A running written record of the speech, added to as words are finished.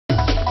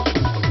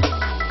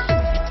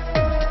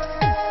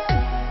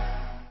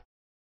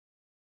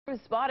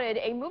Spotted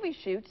a movie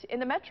shoot in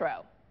the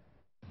metro.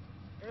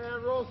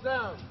 And roll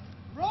sound.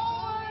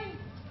 Rolling.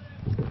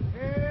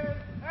 And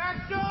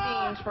action.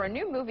 Scenes for a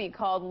new movie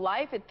called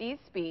Life at These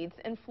Speeds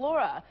in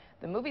Flora.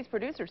 The movie's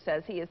producer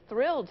says he is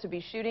thrilled to be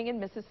shooting in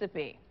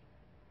Mississippi.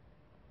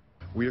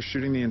 We are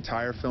shooting the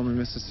entire film in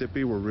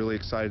Mississippi. We're really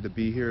excited to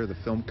be here. The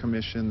Film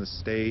Commission, the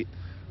state,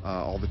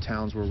 all the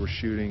towns where we're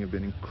shooting have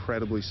been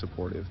incredibly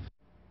supportive.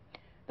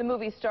 The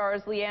movie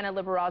stars Leanna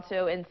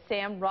Liberato and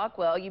Sam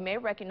Rockwell. You may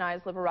recognize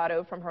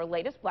Liberato from her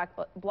latest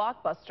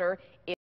blockbuster.